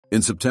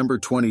In September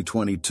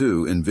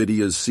 2022,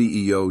 NVIDIA's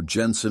CEO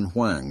Jensen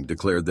Huang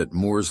declared that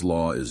Moore's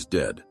Law is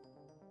dead.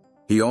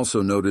 He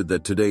also noted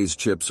that today's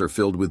chips are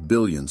filled with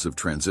billions of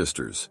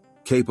transistors,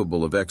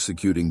 capable of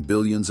executing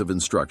billions of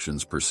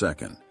instructions per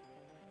second.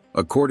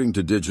 According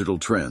to Digital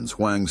Trends,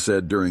 Huang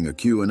said during a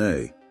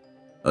Q&A,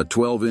 "A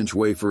 12-inch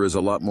wafer is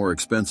a lot more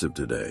expensive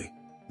today.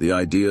 The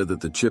idea that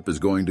the chip is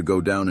going to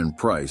go down in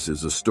price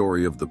is a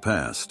story of the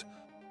past."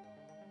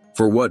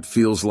 For what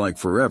feels like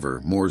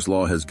forever, Moore's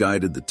Law has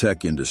guided the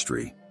tech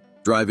industry,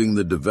 driving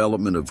the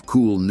development of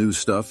cool new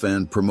stuff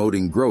and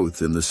promoting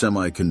growth in the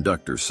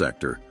semiconductor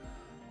sector.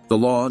 The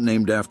law,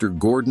 named after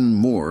Gordon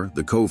Moore,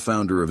 the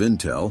co-founder of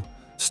Intel,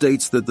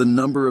 states that the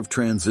number of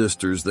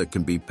transistors that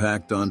can be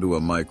packed onto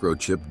a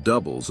microchip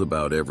doubles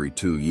about every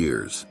 2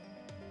 years.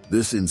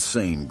 This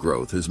insane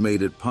growth has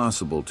made it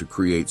possible to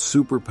create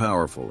super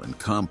powerful and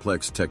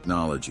complex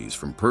technologies,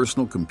 from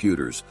personal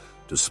computers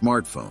to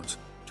smartphones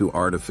to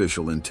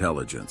artificial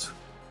intelligence.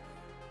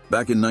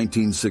 Back in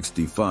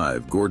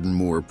 1965, Gordon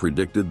Moore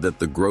predicted that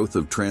the growth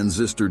of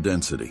transistor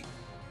density,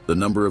 the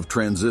number of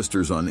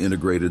transistors on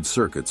integrated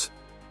circuits,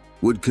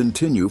 would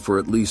continue for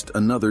at least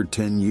another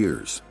 10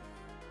 years.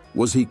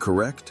 Was he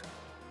correct?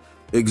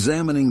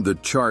 Examining the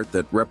chart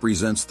that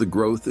represents the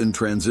growth in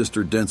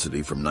transistor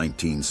density from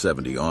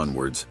 1970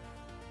 onwards,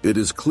 it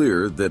is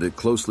clear that it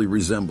closely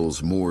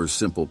resembles Moore's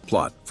simple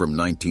plot from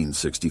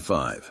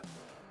 1965.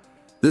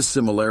 This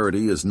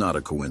similarity is not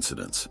a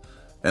coincidence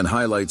and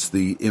highlights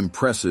the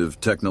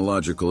impressive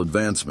technological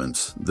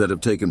advancements that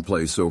have taken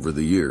place over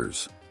the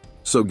years.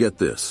 So get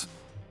this.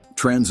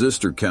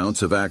 Transistor counts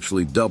have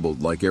actually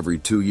doubled like every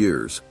 2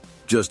 years,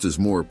 just as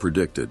Moore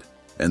predicted,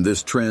 and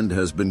this trend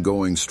has been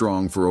going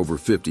strong for over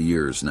 50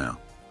 years now.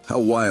 How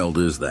wild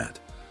is that?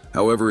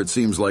 However, it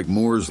seems like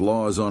Moore's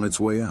Law is on its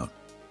way out.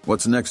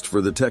 What's next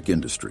for the tech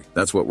industry?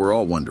 That's what we're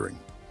all wondering.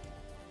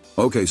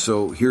 Okay,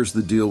 so here's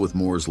the deal with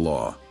Moore's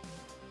Law.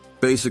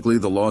 Basically,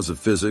 the laws of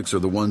physics are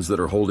the ones that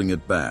are holding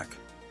it back.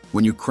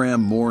 When you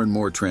cram more and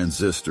more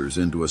transistors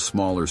into a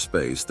smaller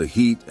space, the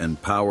heat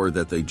and power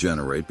that they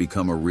generate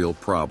become a real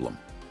problem.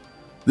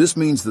 This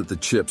means that the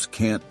chips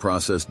can't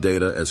process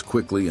data as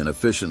quickly and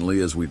efficiently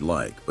as we'd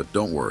like, but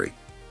don't worry.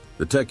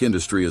 The tech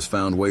industry has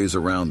found ways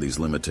around these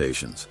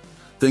limitations.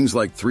 Things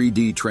like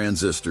 3D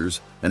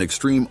transistors and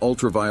extreme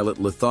ultraviolet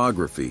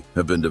lithography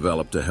have been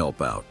developed to help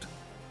out.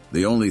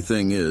 The only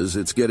thing is,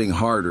 it's getting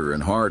harder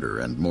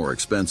and more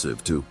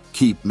expensive to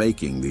keep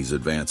making these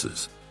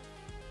advances.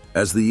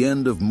 As the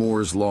end of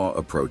Moore's Law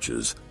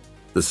approaches,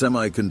 the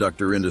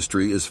semiconductor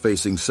industry is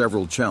facing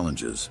several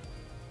challenges.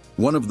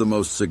 One of the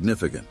most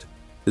significant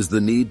is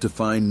the need to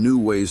find new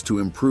ways to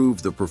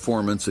improve the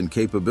performance and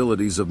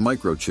capabilities of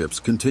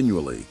microchips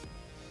continually.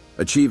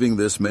 Achieving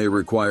this may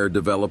require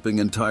developing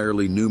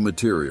entirely new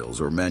materials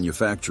or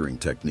manufacturing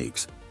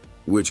techniques,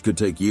 which could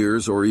take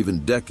years or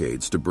even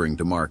decades to bring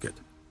to market.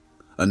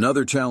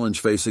 Another challenge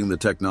facing the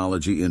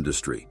technology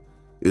industry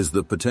is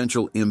the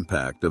potential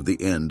impact of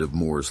the end of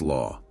Moore's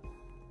Law.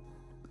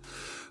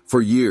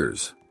 For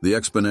years, the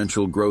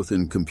exponential growth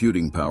in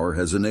computing power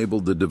has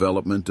enabled the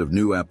development of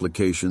new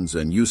applications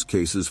and use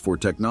cases for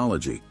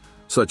technology,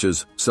 such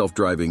as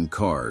self-driving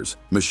cars,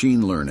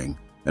 machine learning,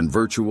 and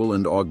virtual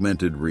and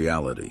augmented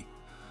reality.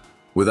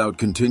 Without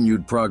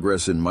continued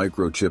progress in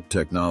microchip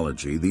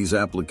technology, these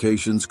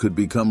applications could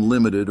become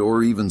limited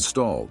or even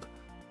stalled.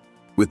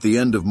 With the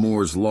end of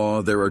Moore's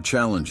Law, there are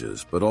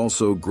challenges, but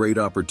also great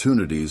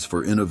opportunities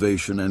for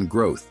innovation and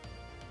growth.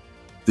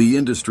 The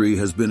industry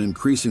has been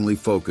increasingly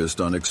focused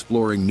on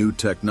exploring new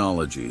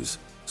technologies,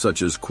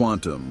 such as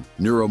quantum,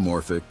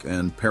 neuromorphic,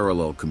 and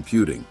parallel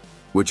computing,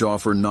 which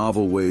offer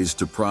novel ways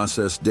to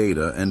process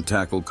data and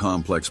tackle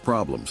complex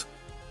problems.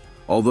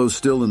 Although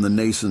still in the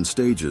nascent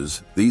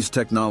stages, these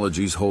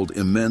technologies hold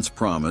immense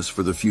promise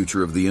for the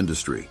future of the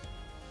industry.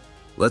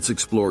 Let's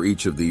explore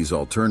each of these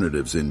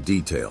alternatives in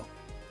detail.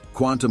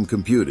 Quantum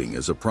computing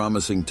is a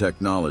promising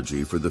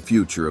technology for the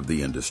future of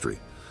the industry.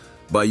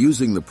 By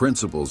using the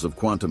principles of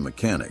quantum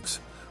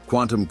mechanics,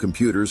 quantum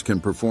computers can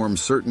perform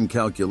certain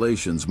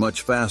calculations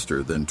much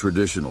faster than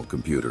traditional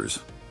computers.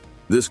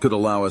 This could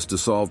allow us to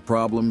solve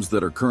problems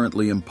that are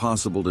currently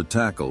impossible to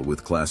tackle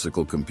with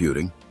classical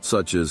computing,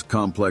 such as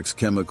complex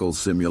chemical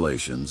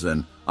simulations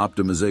and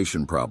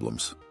optimization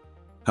problems.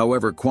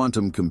 However,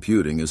 quantum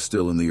computing is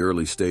still in the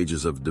early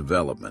stages of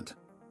development,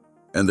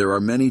 and there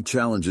are many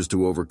challenges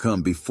to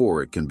overcome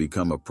before it can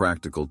become a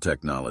practical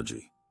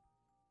technology.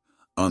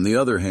 On the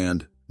other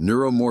hand,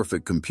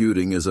 neuromorphic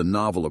computing is a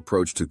novel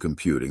approach to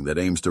computing that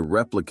aims to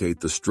replicate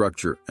the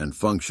structure and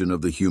function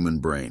of the human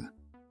brain.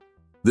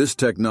 This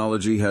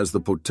technology has the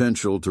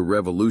potential to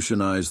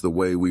revolutionize the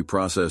way we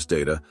process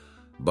data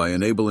by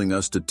enabling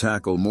us to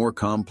tackle more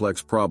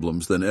complex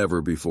problems than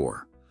ever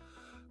before.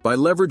 By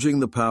leveraging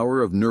the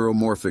power of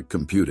neuromorphic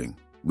computing,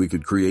 we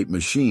could create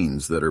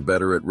machines that are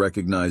better at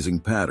recognizing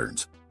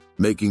patterns,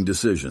 making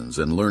decisions,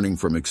 and learning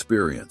from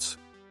experience.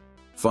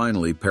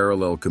 Finally,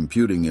 parallel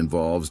computing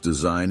involves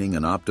designing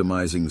and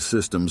optimizing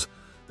systems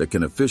that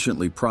can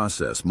efficiently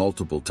process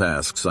multiple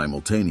tasks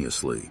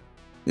simultaneously.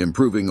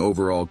 improving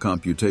overall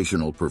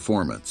computational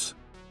performance.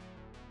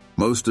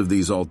 Most of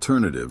these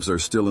alternatives are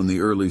still in the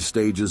early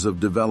stages of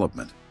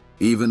development,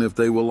 even if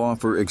they will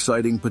offer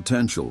exciting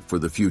potential for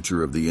the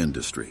future of the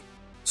industry.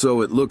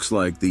 So it looks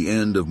like the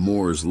end of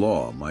Moore's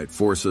Law might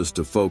force us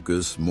to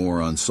focus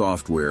more on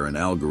software and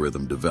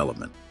algorithm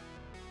development.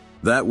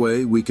 That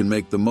way, we can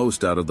make the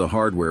most out of the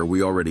hardware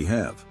we already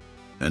have.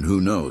 And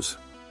who knows,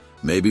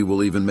 maybe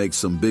we'll even make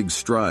some big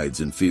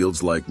strides in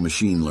fields like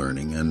machine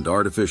learning and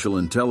artificial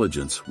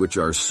intelligence, which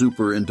are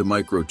super into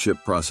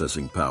microchip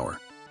processing power.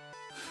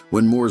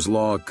 When Moore's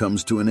Law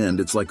comes to an end,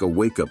 it's like a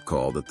wake-up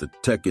call that the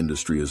tech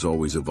industry is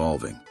always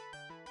evolving.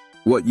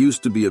 What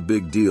used to be a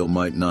big deal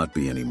might not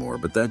be anymore,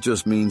 but that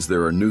just means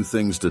there are new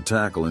things to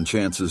tackle and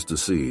chances to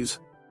seize.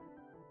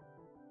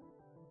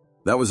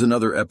 That was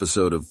another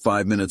episode of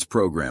 5 Minutes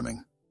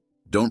Programming.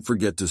 Don't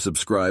forget to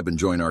subscribe and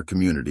join our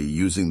community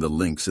using the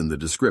links in the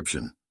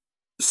description.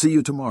 See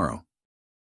you tomorrow.